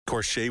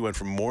course, Shay went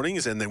from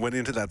mornings and then went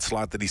into that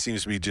slot that he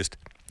seems to be just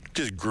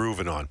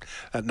grooving on.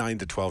 That 9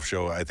 to 12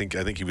 show, I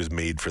think he was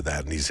made for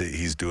that, and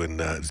he's doing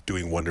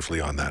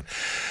wonderfully on that.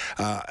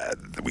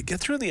 We get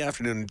through in the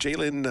afternoon.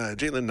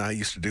 Jalen and I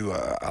used to do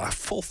a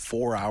full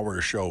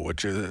 4-hour show,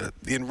 which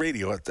in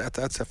radio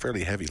that's a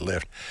fairly heavy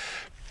lift.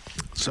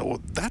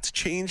 So that's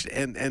changed,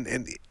 and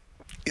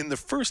in the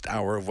first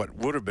hour of what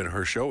would have been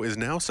her show is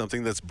now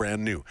something that's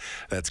brand new,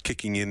 that's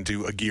kicking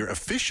into a gear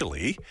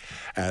officially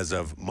as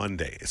of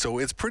Monday. So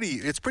it's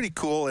pretty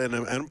cool, and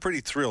I'm pretty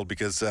thrilled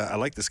because I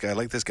like this guy. I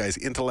like this guy's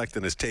intellect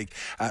and his take.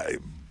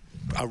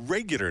 A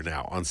regular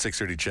now on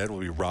 6:30 Ched will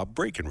be Rob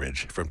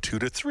Breckenridge from 2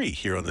 to 3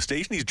 here on the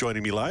station. He's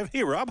joining me live.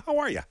 Hey, Rob, how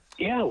are you?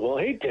 Yeah, well,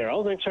 hey,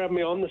 Daryl. Thanks for having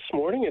me on this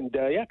morning. And,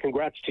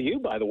 congrats to you,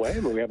 by the way. I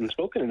mean, we haven't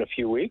spoken in a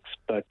few weeks,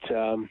 but...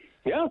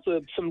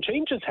 so some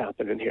changes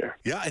happening here.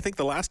 Yeah, I think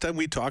the last time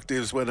we talked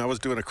is when I was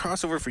doing a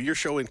crossover for your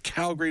show in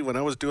Calgary, when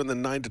I was doing the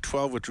 9 to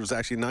 12, which was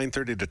actually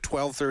 9:30 to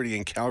 12:30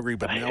 in Calgary,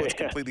 but now it's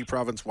completely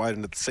province-wide,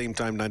 and at the same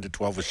time, 9 to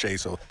 12 with Shay,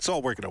 so it's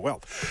all working out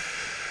well.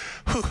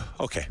 Whew,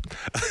 okay.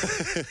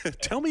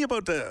 Tell me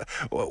about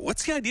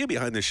what's the idea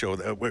behind this show?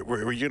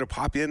 Were you going to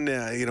pop in,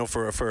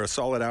 for a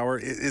solid hour?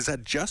 Is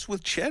that just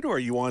with Ched, or are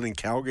you on in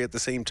Calgary at the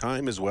same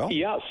time as well?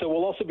 Yeah, so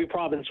we'll also be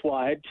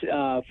province-wide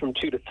from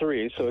 2 to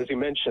 3. So as you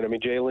mentioned, I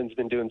mean, Jalen's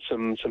been doing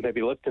some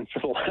heavy lifting for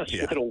the last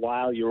little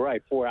while. You're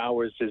right, 4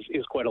 hours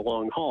is quite a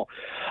long haul.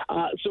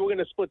 So we're going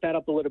to split that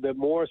up a little bit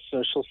more,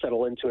 so she'll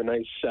settle into a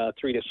nice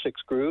 3 to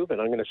 6 groove,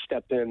 and I'm going to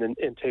step in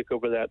and take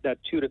over that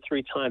 2 to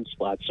 3 time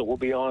slot. So we'll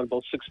be on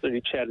both 6:30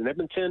 Ched in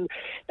Edmonton,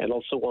 and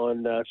also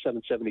on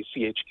 770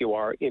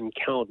 CHQR in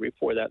Calgary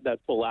for that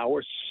full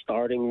hour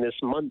starting this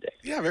Monday.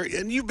 Yeah,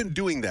 and you've been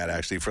doing that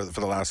actually for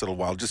the last little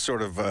while, just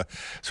sort of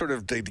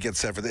to get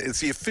set for it's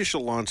the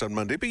official launch on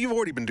Monday, but you've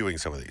already been doing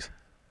some of these.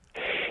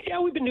 Yeah,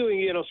 we've been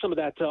doing, some of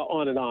that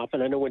on and off.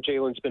 And I know when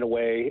Jalen's been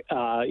away,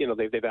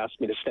 they've asked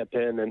me to step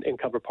in and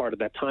cover part of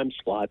that time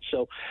slot.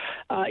 So,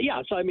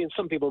 so I mean,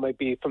 some people might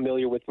be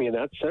familiar with me in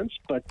that sense.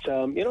 But,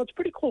 it's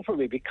pretty cool for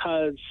me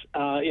because,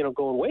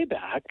 going way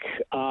back,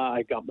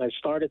 I got my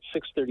start at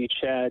 6:30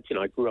 Ched.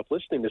 I grew up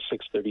listening to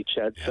 6:30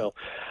 Ched. Yeah. So,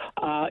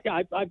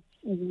 I've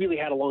really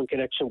had a long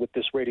connection with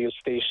this radio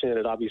station.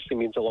 It obviously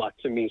means a lot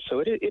to me. So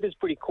it is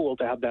pretty cool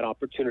to have that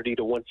opportunity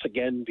to once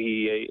again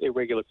be a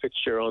regular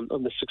fixture on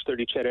the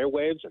 6:30 Ched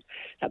airwaves and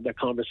have that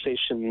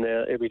conversation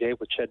every day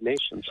with Ched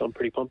Nation. So I'm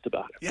pretty pumped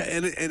about it. Yeah,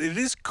 and it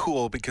is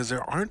cool because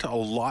there aren't a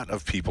lot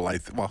of people.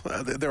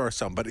 There are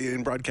some, but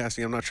in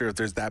broadcasting, I'm not sure if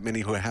there's that many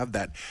who have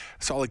that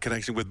solid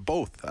connection with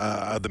both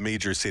the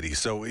major cities.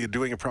 So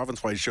doing a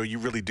province-wide show, you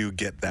really do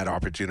get that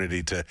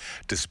opportunity to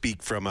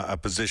speak from a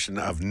position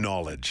of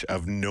knowledge,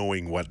 of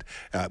knowing what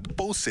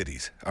both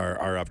cities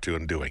are up to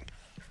and doing.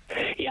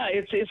 Yeah,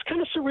 it's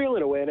kind of surreal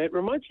in a way, and it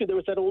reminds me, there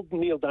was that old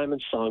Neil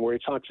Diamond song where he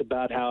talks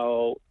about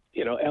how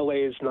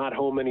LA is not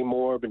home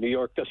anymore, but New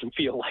York doesn't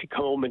feel like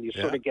home, and you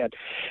sort of get,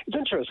 it's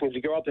interesting as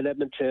you grow up in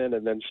Edmonton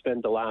and then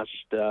spend the last,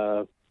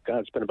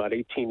 it's been about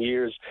 18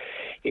 years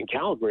in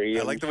Calgary.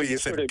 I like the way you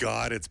said,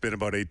 it's been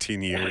about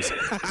 18 years.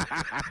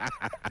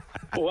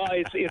 Well,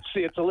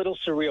 it's a little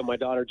surreal. My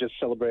daughter just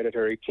celebrated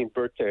her 18th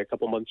birthday a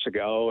couple months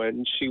ago,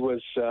 and she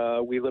was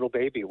a wee little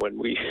baby when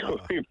we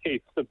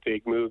made the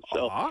big move.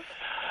 So,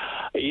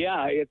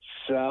 yeah,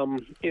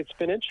 it's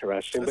been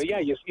interesting. That's cool.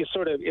 You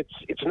sort of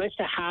it's nice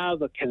to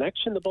have a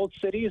connection to both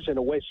cities. In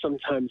a way,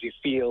 sometimes you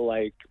feel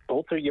like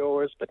both are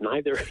yours, but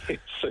neither is.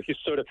 So you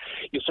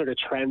sort of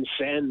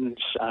transcend,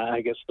 I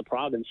guess, the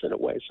province in a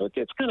way. So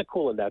it's kind of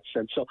cool in that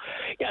sense. So,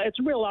 yeah, it's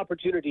a real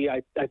opportunity,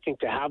 I think,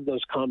 to have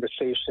those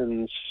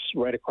conversations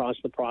right across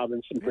the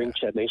province and bring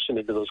Ched Nation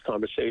into those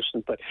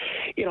conversations. But,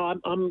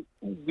 I'm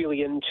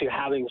really into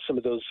having some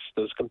of those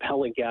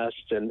compelling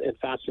guests and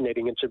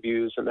fascinating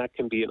interviews, and that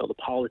can be, the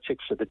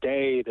politics of the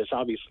day. There's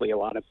obviously a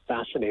lot of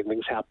fascinating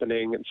things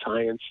happening in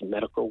science and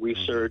medical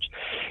research,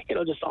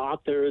 just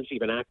authors,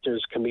 even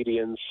actors,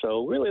 comedians.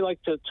 So really like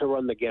to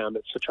run the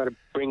gamut. So try to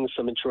bring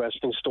some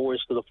interesting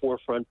stories to the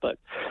forefront, but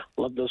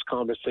love those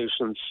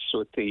conversations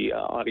with the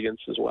audience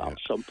as well. Yeah.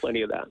 So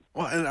plenty of that.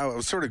 Well, and I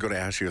was sort of going to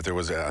ask you if there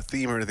was a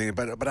theme or anything,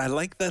 but I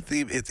like that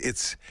theme.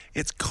 It's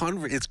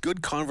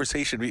good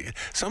conversation.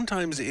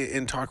 Sometimes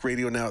in talk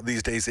radio now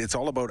these days, it's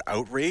all about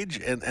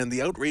outrage, and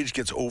the outrage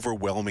gets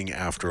overwhelming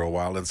after a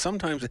while. And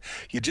sometimes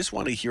you just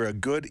want to hear a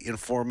good,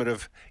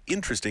 informative,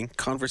 interesting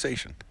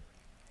conversation.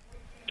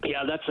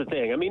 Yeah, that's the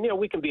thing. I mean,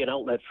 we can be an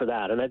outlet for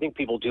that. And I think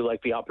people do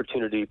like the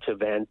opportunity to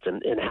vent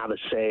and have a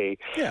say.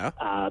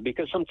 Yeah.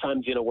 Because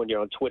sometimes, when you're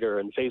on Twitter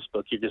and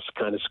Facebook, you're just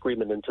kind of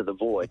screaming into the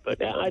void.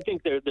 But I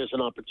think there's an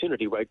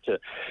opportunity, right, to,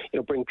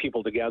 bring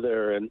people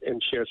together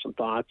and share some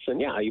thoughts.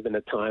 And, even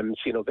at times,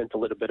 vent a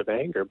little bit of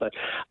anger. But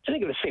I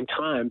think at the same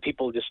time,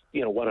 people just,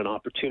 want an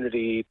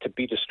opportunity to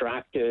be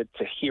distracted,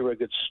 to hear a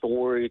good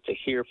story, to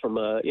hear from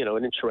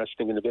an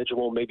interesting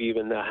individual, maybe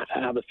even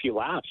have a few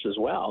laughs as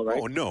well,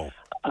 right? Oh, no.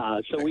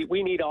 So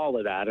we need all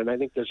of that, and I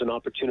think there's an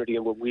opportunity,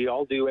 and what we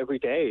all do every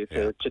day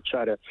to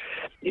try to,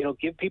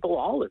 give people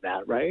all of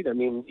that, right? I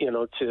mean,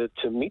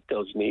 to meet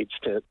those needs,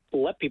 to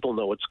let people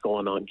know what's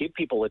going on, give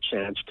people a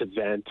chance to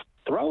vent,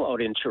 throw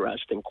out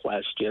interesting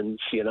questions,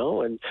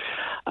 and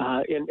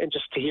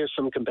just to hear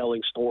some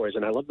compelling stories.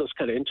 And I love those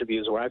kind of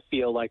interviews where I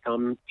feel like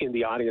I'm in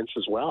the audience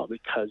as well,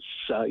 because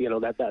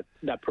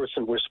that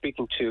person we're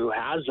speaking to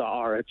has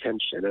our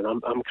attention, and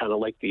I'm kind of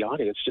like the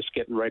audience, just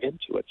getting right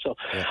into it. So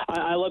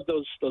I love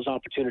those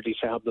opportunities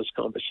to have those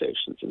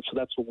conversations, and so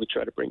that's what we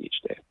try to bring each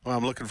day. Well,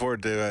 I'm looking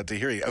forward to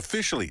hearing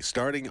officially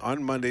starting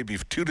on Monday,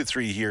 2 to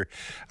 3 here,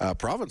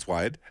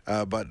 province-wide,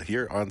 but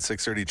here on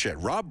 630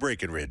 CHED. Rob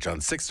Breckenridge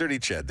on 630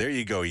 CHED. There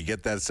you go. You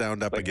get that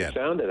sound up again. The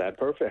sound of that.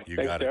 Perfect. You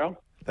Thanks, got it. Daryl.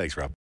 Thanks,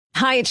 Rob.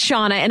 Hi, it's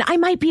Shauna, and I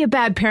might be a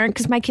bad parent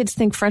because my kids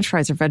think French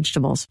fries are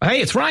vegetables. Hey,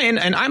 it's Ryan,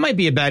 and I might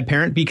be a bad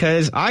parent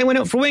because I went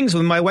out for wings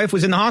when my wife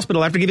was in the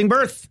hospital after giving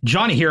birth.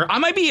 Johnny here. I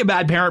might be a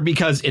bad parent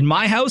because in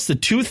my house, the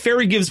tooth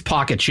fairy gives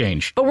pocket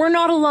change. But we're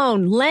not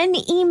alone. Len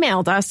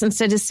emailed us and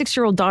said his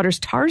 6-year-old daughter's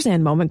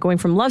Tarzan moment going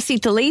from love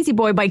seat to lazy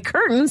boy by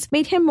curtains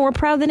made him more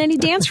proud than any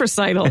dance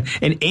recital.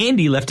 And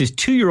Andy left his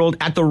 2-year-old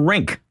at the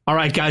rink. All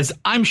right, guys,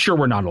 I'm sure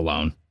we're not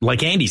alone.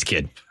 Like Andy's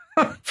kid.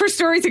 For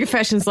stories and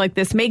confessions like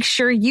this, make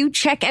sure you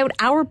check out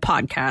our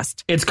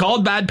podcast. It's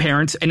called Bad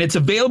Parents, and it's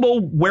available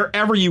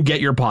wherever you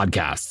get your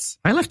podcasts.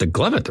 I left a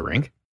glove at the rink.